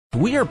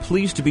We are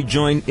pleased to be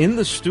joined in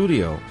the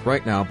studio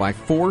right now by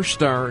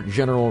 4-star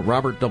General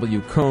Robert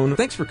W. Cohn.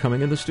 Thanks for coming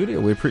in the studio.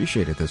 We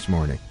appreciate it this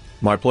morning.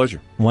 My pleasure.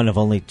 One of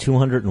only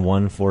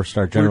 201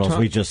 4-star generals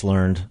we just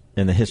learned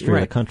in the history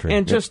of the country.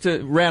 And just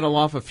to rattle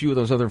off a few of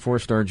those other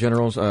 4-star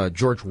generals,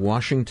 George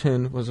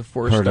Washington was a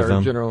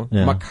 4-star general.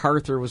 Yeah.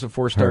 MacArthur was a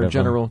 4-star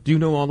general. Do you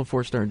know all the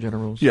 4-star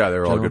generals? Yeah,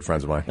 they're all good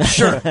friends of mine.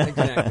 Sure,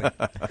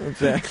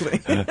 exactly.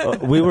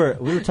 We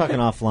were talking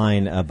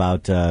offline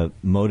about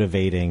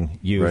motivating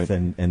youth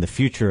and the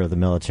future of the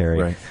military.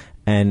 Right.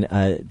 And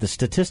the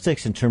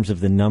statistics in terms of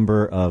the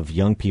number of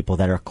young people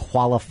that are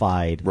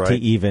qualified to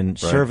even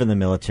serve in the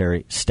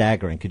military,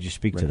 staggering. Could you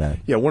speak to that?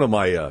 Yeah, one of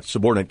my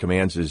subordinate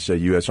commands is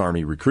U.S.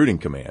 Army Recruiting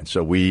Command.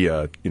 So we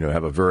have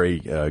a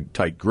very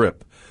tight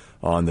grip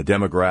on the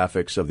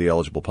demographics of the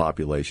eligible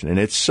population. And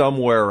it's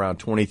somewhere around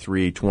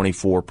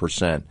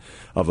 23-24%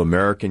 of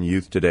American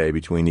youth today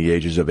between the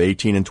ages of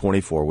 18 and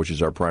 24, which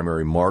is our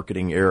primary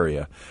marketing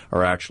area,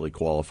 are actually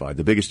qualified.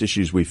 The biggest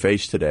issues we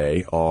face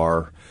today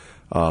are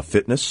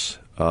fitness,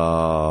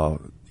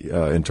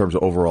 in terms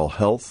of overall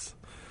health.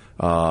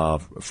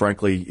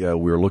 Frankly,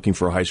 we're looking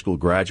for high school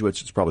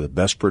graduates. It's probably the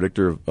best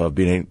predictor of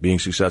being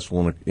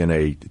successful in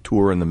a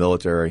tour in the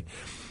military.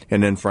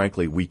 And then,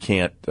 frankly, we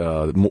can't,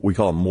 we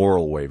call them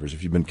moral waivers.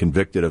 If you've been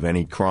convicted of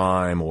any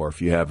crime or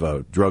if you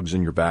have drugs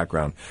in your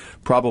background,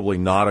 probably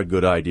not a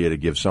good idea to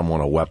give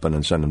someone a weapon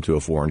and send them to a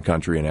foreign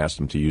country and ask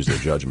them to use their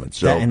judgment.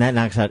 So, and that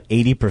knocks out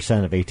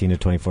 80% of 18 to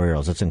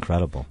 24-year-olds. That's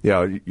incredible.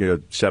 Yeah,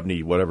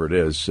 70, whatever it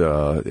is.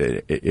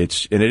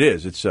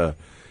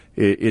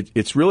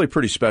 It's really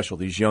pretty special,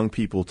 these young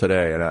people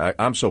today, and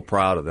I'm so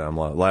proud of them.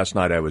 Last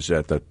night I was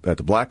at the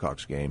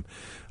Blackhawks game,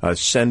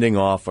 sending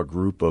off a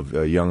group of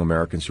young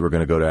Americans who are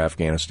going to go to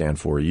Afghanistan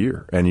for a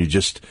year. And you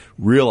just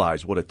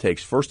realize what it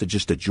takes, first, to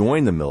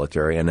join the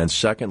military, and then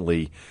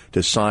secondly,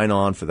 to sign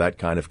on for that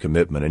kind of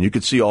commitment. And you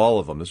could see all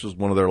of them. This was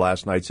one of their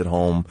last nights at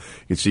home.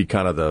 You could see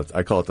kind of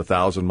I call it the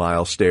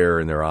 1,000-mile stare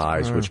in their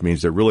eyes, which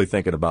means they're really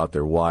thinking about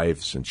their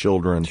wives and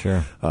children,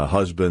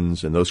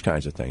 husbands, and those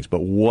kinds of things.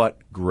 But what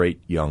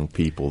great young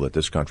people that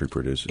this country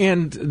produces.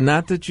 And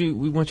not that we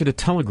want you to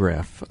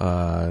telegraph,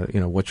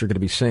 what you're going to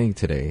be saying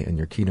today in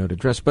your keynote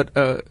address, but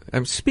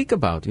speak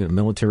about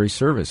military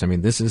service. I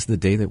mean, this is the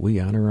day that we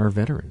honor our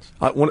veterans.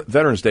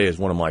 Veterans Day is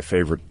one of my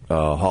favorite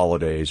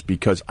holidays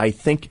because I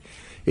think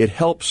it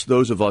helps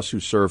those of us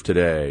who serve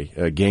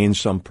today gain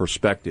some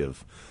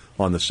perspective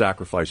on the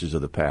sacrifices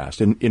of the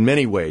past. In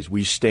many ways,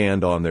 we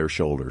stand on their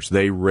shoulders.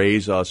 They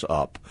raise us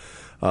up.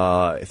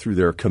 Through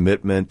their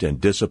commitment and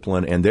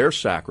discipline and their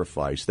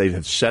sacrifice, they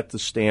have set the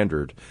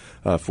standard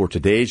for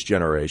today's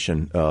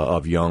generation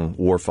of young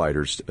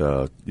warfighters,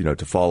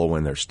 to follow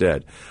in their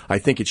stead. I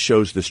think it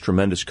shows this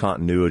tremendous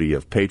continuity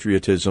of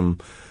patriotism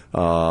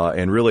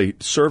and really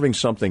serving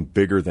something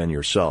bigger than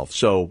yourself.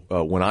 So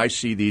when I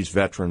see these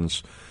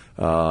veterans,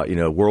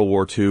 World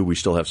War II, we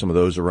still have some of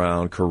those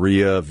around,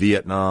 Korea,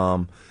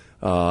 Vietnam.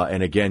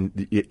 And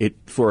again, it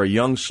for a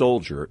young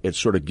soldier, it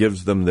sort of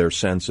gives them their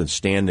sense of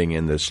standing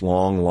in this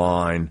long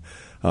line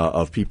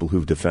of people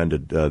who've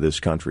defended this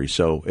country.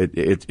 So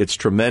it's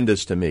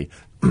tremendous to me.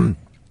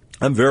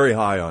 I'm very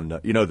high on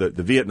the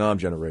Vietnam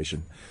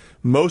generation.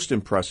 Most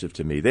impressive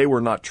to me, they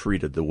were not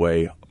treated the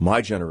way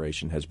my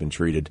generation has been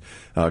treated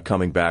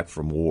coming back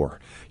from war.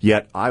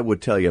 Yet I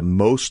would tell you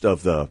most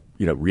of the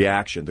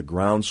reaction, the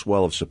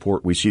groundswell of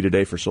support we see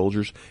today for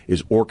soldiers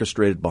is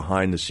orchestrated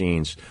behind the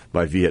scenes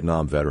by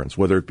Vietnam veterans.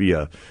 Whether it be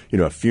a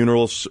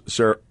funeral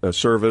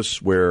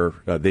service where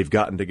they've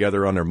gotten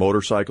together on their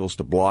motorcycles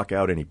to block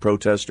out any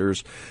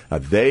protesters,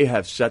 they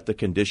have set the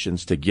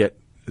conditions to get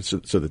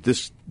so that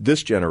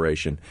this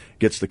generation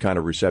gets the kind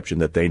of reception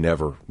that they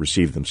never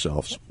received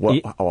themselves.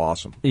 How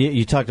awesome!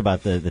 You talked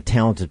about the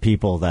talented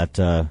people that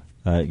the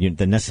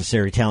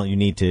necessary talent you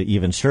need to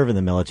even serve in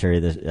the military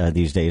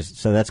these days.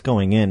 So that's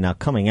going in. Now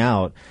coming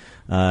out,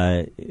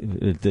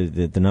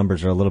 the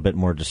numbers are a little bit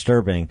more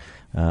disturbing.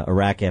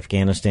 Iraq,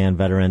 Afghanistan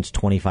veterans,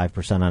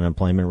 25%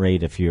 unemployment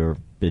rate. If you've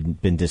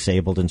been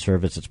disabled in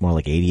service, it's more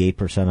like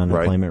 88%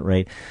 unemployment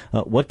rate.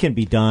 What can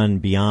be done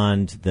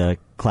beyond the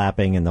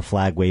clapping and the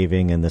flag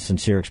waving and the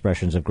sincere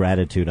expressions of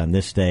gratitude on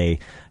this day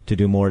to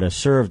do more to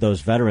serve those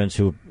veterans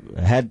who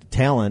had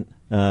talent,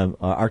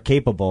 are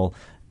capable,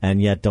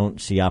 and yet don't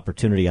see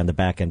opportunity on the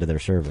back end of their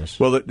service?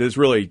 Well, there's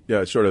really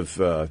sort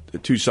of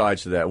two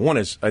sides to that. One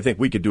is I think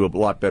we could do a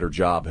lot better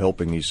job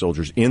helping these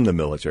soldiers in the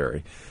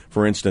military.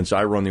 For instance,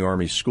 I run the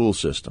Army school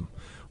system.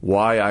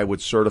 Why I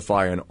would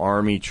certify an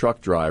Army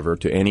truck driver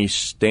to any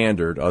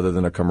standard other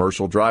than a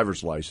commercial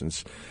driver's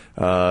license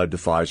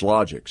defies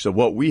logic. So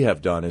what we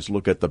have done is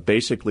look at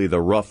basically the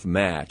rough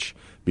match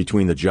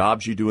between the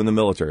jobs you do in the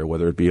military,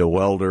 whether it be a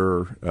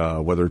welder,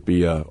 whether it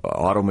be an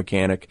auto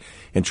mechanic,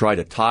 and try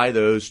to tie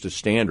those to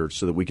standards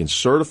so that we can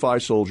certify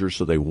soldiers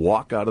so they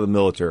walk out of the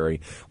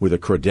military with a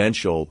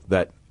credential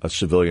that a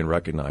civilian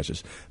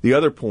recognizes. The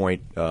other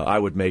point I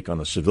would make on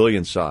the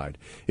civilian side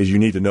is you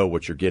need to know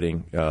what you're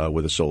getting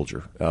with a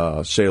soldier,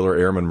 sailor,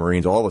 airman,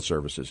 Marines, all the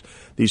services.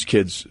 These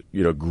kids,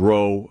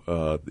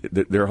 grow.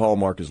 Their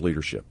hallmark is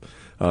leadership.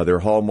 Their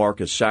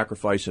hallmark is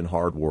sacrifice and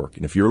hard work.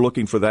 And if you're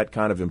looking for that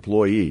kind of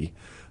employee,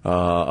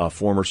 a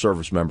former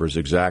service member is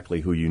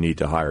exactly who you need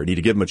to hire. You need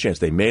to give them a chance.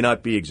 They may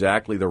not be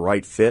exactly the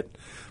right fit,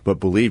 but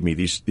believe me,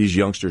 these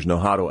youngsters know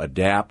how to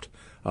adapt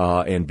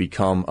and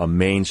become a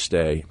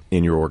mainstay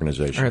in your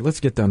organization. All right, let's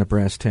get down to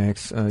brass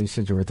tacks. You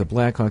said you were at the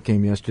Blackhawk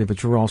game yesterday,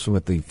 but you were also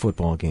at the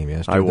football game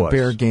yesterday. I was. The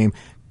Bear game.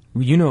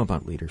 You know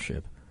about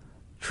leadership.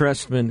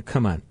 Trestman,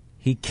 come on.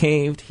 He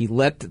caved. He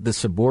let the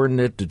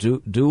subordinate to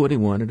do what he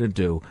wanted to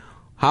do.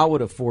 How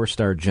would a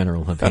 4-star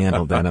general have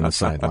handled that on the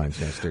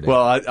sidelines yesterday?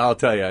 Well, I'll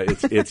tell you,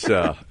 it's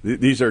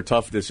these are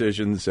tough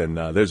decisions, and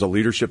there's a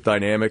leadership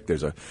dynamic,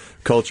 there's a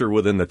culture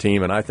within the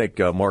team, and I think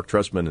Mark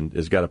Trestman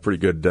has got a pretty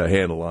good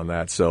handle on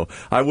that. So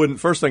I wouldn't.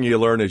 First thing you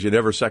learn is you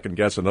never second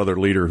guess another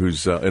leader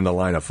who's in the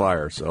line of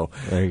fire. So,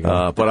 there you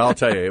go. But I'll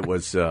tell you,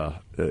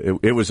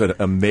 it was an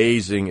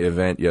amazing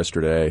event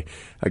yesterday.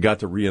 I got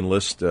to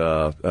re-enlist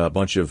a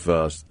bunch of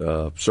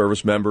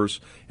service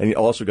members, and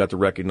also got to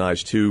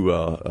recognize 2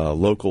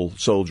 local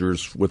soldiers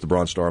with the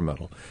Bronze Star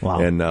Medal.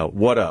 Wow! And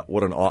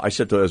I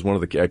said to as one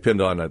of the I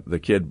pinned on the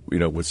kid,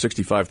 with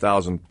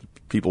 65,000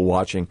 people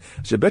watching.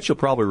 I said, "Bet you'll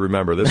probably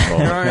remember this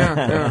moment."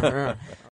 Yeah.